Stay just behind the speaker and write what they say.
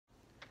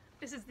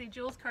This is the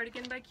Jules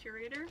Cardigan by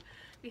Curator.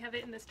 We have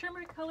it in this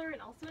turmeric color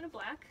and also in a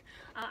black.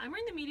 I'm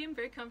wearing the medium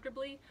very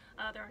comfortably.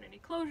 There aren't any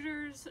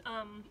closures.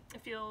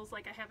 It feels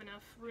like I have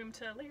enough room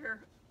to layer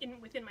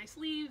within my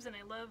sleeves, and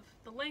I love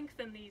the length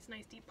and these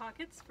nice deep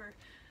pockets for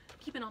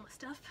keeping all my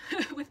stuff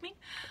with me.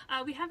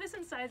 We have this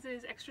in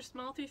sizes extra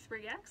small through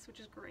 3X,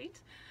 which is great.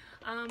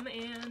 And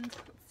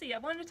let's see, I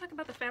wanted to talk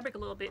about the fabric a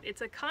little bit.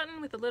 It's a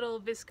cotton with a little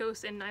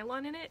viscose and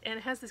nylon in it, and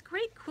it has this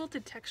great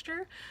quilted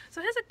texture.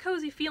 So it has a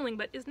cozy feeling,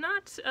 but is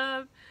not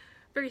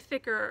very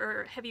thick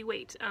or heavy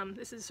weight.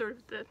 This is sort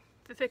of the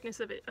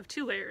thickness of it, of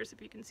 2 layers,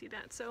 if you can see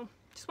that. So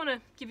just want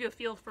to give you a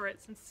feel for it,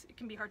 since it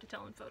can be hard to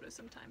tell in photos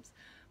sometimes.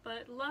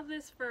 But love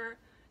this for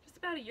just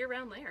about a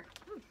year-round layer.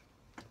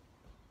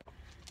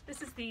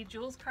 This is the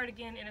Jules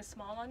Cardigan in a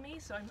small on me,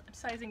 so I'm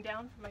sizing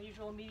down from my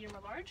usual medium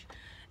or large.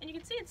 And you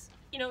can see it's,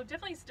 you know,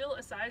 definitely still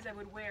a size I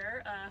would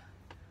wear.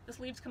 The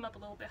sleeves come up a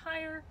little bit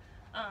higher,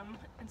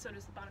 and so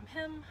does the bottom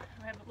hem.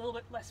 I have a little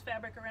bit less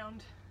fabric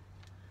around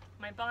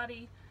my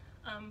body,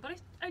 but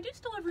I do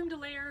still have room to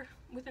layer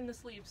within the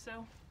sleeves,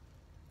 so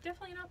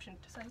definitely an option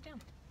to size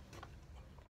down.